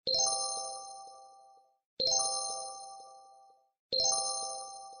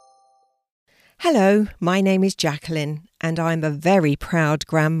Hello, my name is Jacqueline and I'm a very proud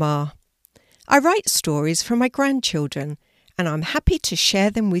grandma. I write stories for my grandchildren and I'm happy to share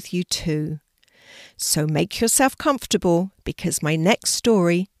them with you too. So make yourself comfortable because my next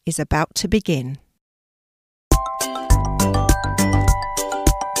story is about to begin.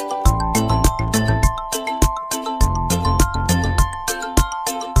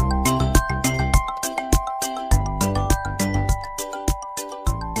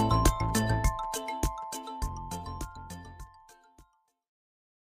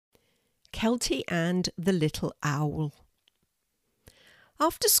 Kelti and the Little Owl.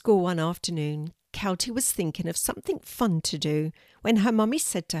 After school one afternoon, Kelti was thinking of something fun to do when her mummy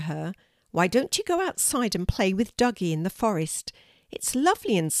said to her, "Why don't you go outside and play with Dougie in the forest? It's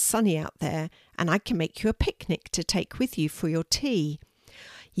lovely and sunny out there, and I can make you a picnic to take with you for your tea."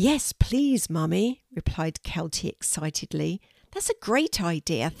 "Yes, please, Mummy," replied Kelti excitedly. "That's a great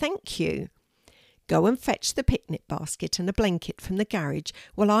idea, thank you." "Go and fetch the picnic basket and a blanket from the garage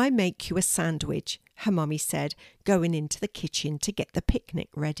while I make you a sandwich," her mummy said, going into the kitchen to get the picnic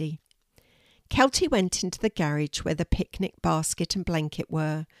ready. Kelti went into the garage where the picnic basket and blanket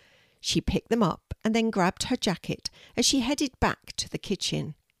were. She picked them up and then grabbed her jacket as she headed back to the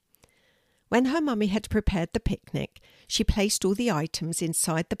kitchen. When her mummy had prepared the picnic, she placed all the items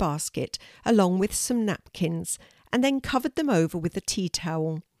inside the basket along with some napkins and then covered them over with a tea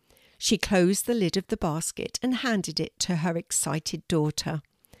towel. She closed the lid of the basket and handed it to her excited daughter.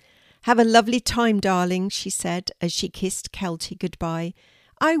 "Have a lovely time, darling," she said as she kissed Kelti goodbye.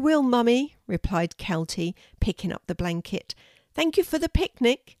 "I will, Mummy," replied Kelti, picking up the blanket. "Thank you for the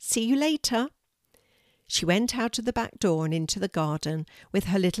picnic. See you later." She went out of the back door and into the garden with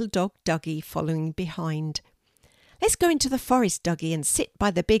her little dog Dougie following behind. "Let's go into the forest, Dougie, and sit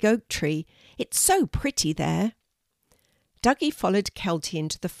by the big oak tree. It's so pretty there." Dougie followed Kelti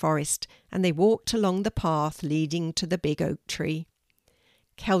into the forest and they walked along the path leading to the big oak tree.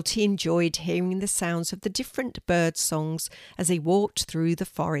 Kelti enjoyed hearing the sounds of the different bird songs as they walked through the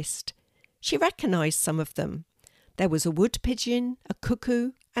forest. She recognised some of them. There was a wood pigeon, a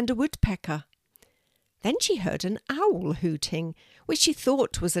cuckoo and a woodpecker. Then she heard an owl hooting, which she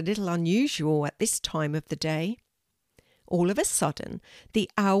thought was a little unusual at this time of the day. All of a sudden, the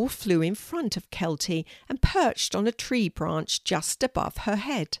owl flew in front of Kelti and perched on a tree branch just above her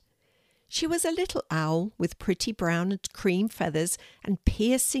head. She was a little owl with pretty brown and cream feathers and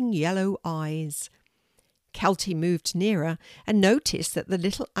piercing yellow eyes. Kelti moved nearer and noticed that the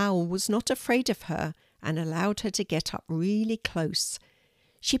little owl was not afraid of her and allowed her to get up really close.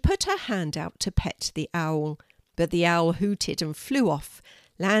 She put her hand out to pet the owl, but the owl hooted and flew off,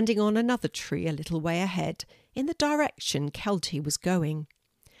 landing on another tree a little way ahead, in the direction Kelti was going.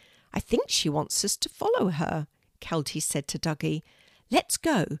 "I think she wants us to follow her," Kelti said to Dougie. "Let's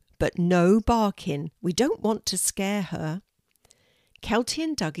go, but no barking. We don't want to scare her." Kelti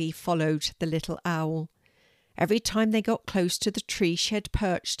and Dougie followed the little owl. Every time they got close to the tree she had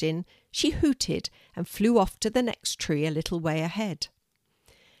perched in, she hooted and flew off to the next tree a little way ahead.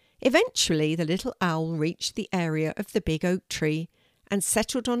 Eventually, the little owl reached the area of the big oak tree and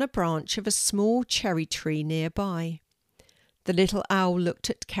settled on a branch of a small cherry tree nearby. The little owl looked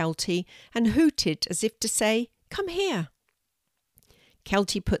at Kelti and hooted as if to say, "Come here."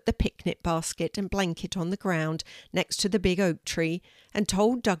 Kelti put the picnic basket and blanket on the ground next to the big oak tree and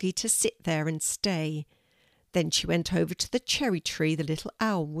told Dougie to sit there and stay. Then she went over to the cherry tree the little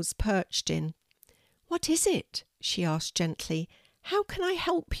owl was perched in. "What is it?" she asked gently. "How can I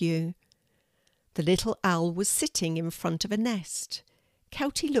help you?" The little owl was sitting in front of a nest.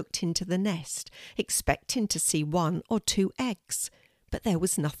 Kelti looked into the nest, expecting to see 1 or 2 eggs, but there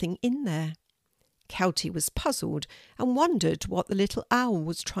was nothing in there. Kelti was puzzled and wondered what the little owl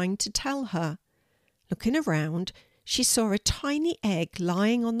was trying to tell her. Looking around, she saw a tiny egg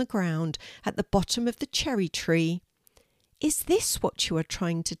lying on the ground at the bottom of the cherry tree. "Is this what you are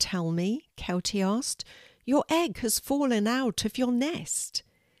trying to tell me?" Kelti asked. "Your egg has fallen out of your nest."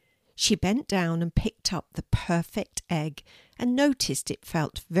 She bent down and picked up the perfect egg and noticed it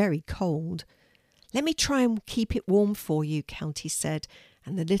felt very cold. "Let me try and keep it warm for you," Kelti said,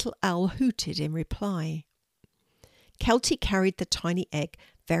 and the little owl hooted in reply. Kelti carried the tiny egg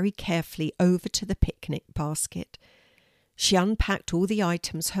very carefully over to the picnic basket. She unpacked all the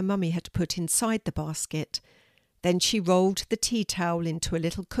items her mummy had put inside the basket. Then she rolled the tea towel into a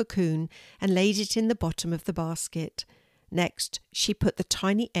little cocoon and laid it in the bottom of the basket. Next, she put the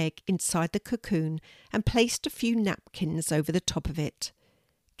tiny egg inside the cocoon and placed a few napkins over the top of it.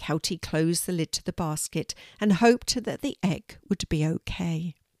 Kelti closed the lid to the basket and hoped that the egg would be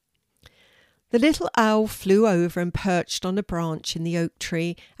okay. The little owl flew over and perched on a branch in the oak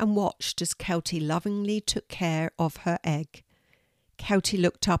tree and watched as Kelti lovingly took care of her egg. Kelti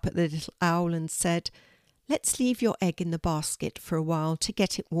looked up at the little owl and said, "Let's leave your egg in the basket for a while to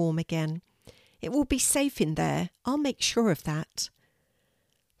get it warm again. It will be safe in there. I'll make sure of that."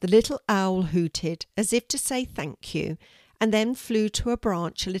 The little owl hooted as if to say thank you, and then flew to a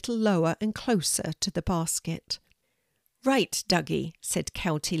branch a little lower and closer to the basket. "Right, Dougie," said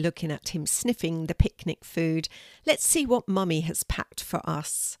Kelti, looking at him, sniffing the picnic food. "Let's see what Mummy has packed for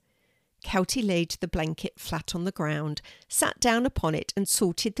us." Kelti laid the blanket flat on the ground, sat down upon it and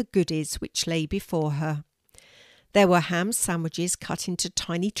sorted the goodies which lay before her. There were ham sandwiches cut into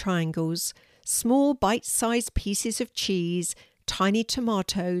tiny triangles, small bite-sized pieces of cheese, tiny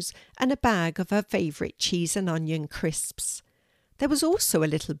tomatoes, and a bag of her favourite cheese and onion crisps. There was also a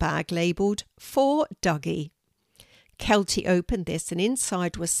little bag labelled "For Dougie." Kelti opened this, and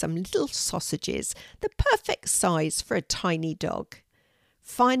inside were some little sausages, the perfect size for a tiny dog.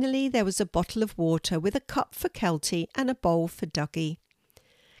 Finally, there was a bottle of water with a cup for Kelti and a bowl for Dougie.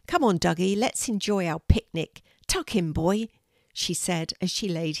 "Come on, Dougie, let's enjoy our picnic. Tuck in, boy," she said as she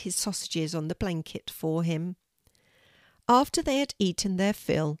laid his sausages on the blanket for him. After they had eaten their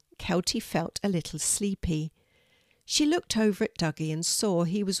fill, Kelti felt a little sleepy. She looked over at Dougie and saw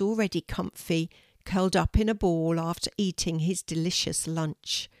he was already comfy, curled up in a ball after eating his delicious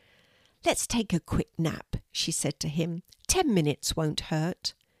lunch. "Let's take a quick nap," she said to him. 10 minutes won't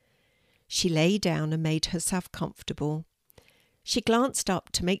hurt." She lay down and made herself comfortable. She glanced up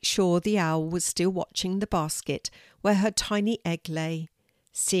to make sure the owl was still watching the basket where her tiny egg lay.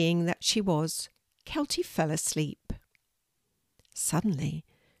 Seeing that she was, Kelti fell asleep. Suddenly,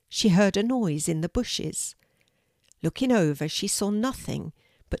 she heard a noise in the bushes. Looking over, she saw nothing,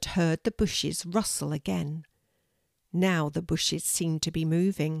 but heard the bushes rustle again. Now the bushes seemed to be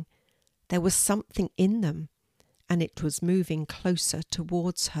moving. There was something in them, and it was moving closer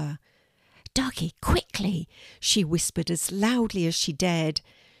towards her. "Dougie, quickly!" she whispered as loudly as she dared.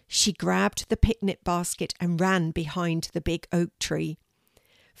 She grabbed the picnic basket and ran behind the big oak tree.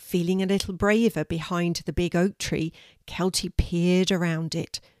 Feeling a little braver behind the big oak tree, Kelti peered around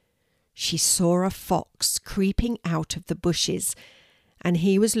it. She saw a fox creeping out of the bushes, and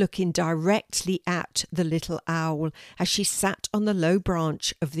he was looking directly at the little owl as she sat on the low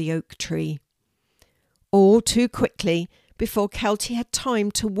branch of the oak tree. All too quickly, before Kelti had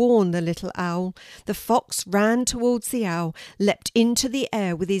time to warn the little owl, the fox ran towards the owl, leapt into the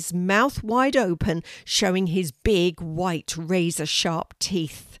air with his mouth wide open, showing his big white razor-sharp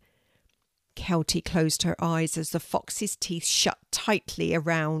teeth. Kelti closed her eyes as the fox's teeth shut tightly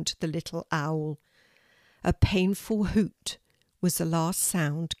around the little owl. A painful hoot was the last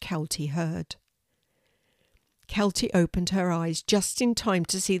sound Kelti heard. Kelti opened her eyes just in time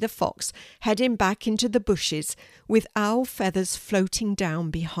to see the fox heading back into the bushes with owl feathers floating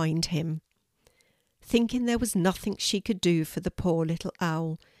down behind him. Thinking there was nothing she could do for the poor little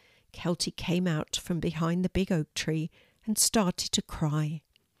owl, Kelti came out from behind the big oak tree and started to cry.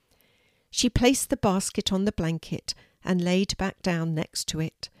 She placed the basket on the blanket and laid back down next to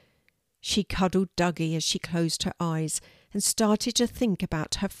it. She cuddled Dougie as she closed her eyes and started to think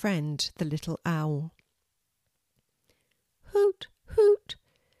about her friend, the little owl. "Hoot, hoot,"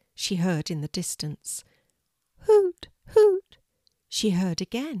 she heard in the distance. "Hoot, hoot," she heard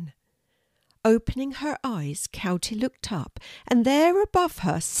again. Opening her eyes, Kelti looked up, and there above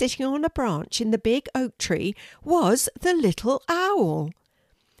her, sitting on a branch in the big oak tree, was the little owl.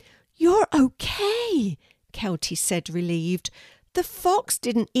 "You're okay," Kelti said, relieved. "The fox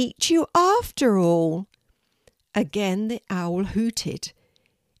didn't eat you after all." Again the owl hooted.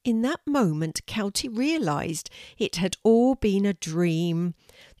 In that moment, Kelti realised it had all been a dream.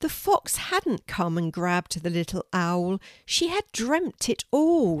 The fox hadn't come and grabbed the little owl. She had dreamt it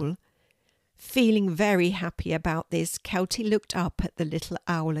all. Feeling very happy about this, Kelti looked up at the little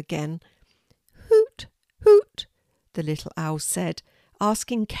owl again. "Hoot, hoot," the little owl said,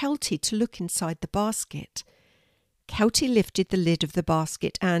 asking Kelti to look inside the basket. Kelti lifted the lid of the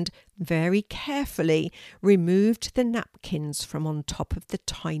basket and, very carefully, removed the napkins from on top of the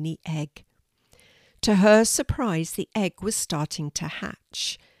tiny egg. To her surprise, the egg was starting to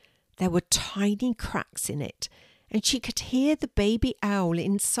hatch. There were tiny cracks in it, and she could hear the baby owl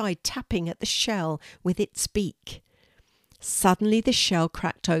inside tapping at the shell with its beak. Suddenly the shell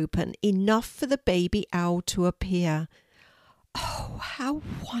cracked open, enough for the baby owl to appear. "Oh, how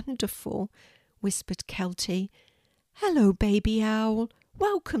wonderful," whispered Kelti. "Hello, baby owl.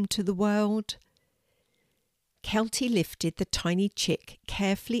 Welcome to the world." Kelti lifted the tiny chick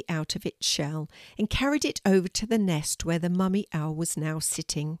carefully out of its shell and carried it over to the nest where the mummy owl was now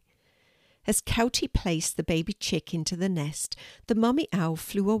sitting. As Kelti placed the baby chick into the nest, the mummy owl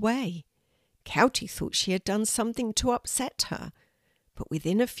flew away. Kelti thought she had done something to upset her, but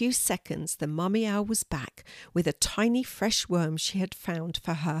within a few seconds the mummy owl was back with a tiny fresh worm she had found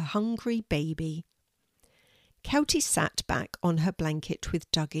for her hungry baby. Kelti sat back on her blanket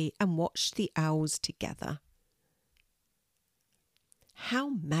with Dougie and watched the owls together. "How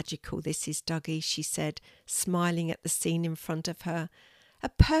magical this is, Dougie," she said, smiling at the scene in front of her. "A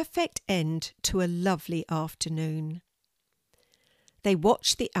perfect end to a lovely afternoon." They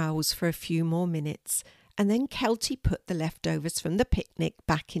watched the owls for a few more minutes, and then Kelti put the leftovers from the picnic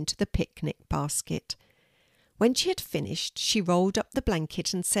back into the picnic basket. When she had finished, she rolled up the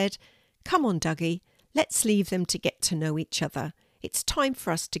blanket and said, "Come on, Dougie, let's leave them to get to know each other. It's time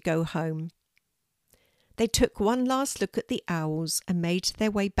for us to go home." They took one last look at the owls and made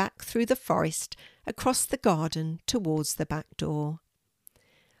their way back through the forest, across the garden, towards the back door.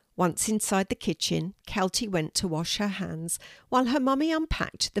 Once inside the kitchen, Kelti went to wash her hands while her mummy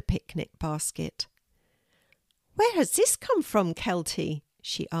unpacked the picnic basket. "Where has this come from, Kelti?"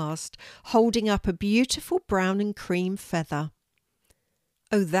 she asked, holding up a beautiful brown and cream feather.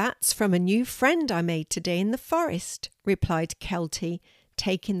 "Oh, that's from a new friend I made today in the forest," replied Kelti,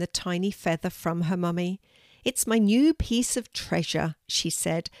 taking the tiny feather from her mummy. "It's my new piece of treasure," she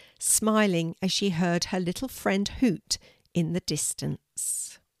said, smiling as she heard her little friend hoot in the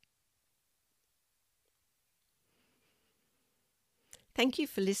distance. Thank you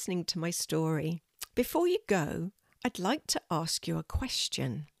for listening to my story. Before you go, I'd like to ask you a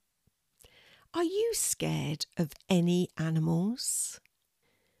question. Are you scared of any animals?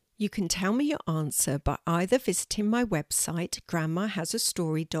 You can tell me your answer by either visiting my website,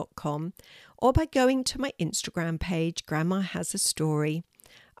 grandmahasastory.com, or by going to my Instagram page, Grandma Has a Story.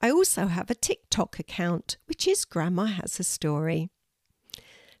 I also have a TikTok account, which is Grandma Has a Story.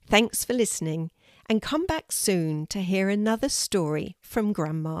 Thanks for listening, and come back soon to hear another story from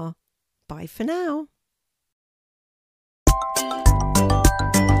Grandma. Bye for now.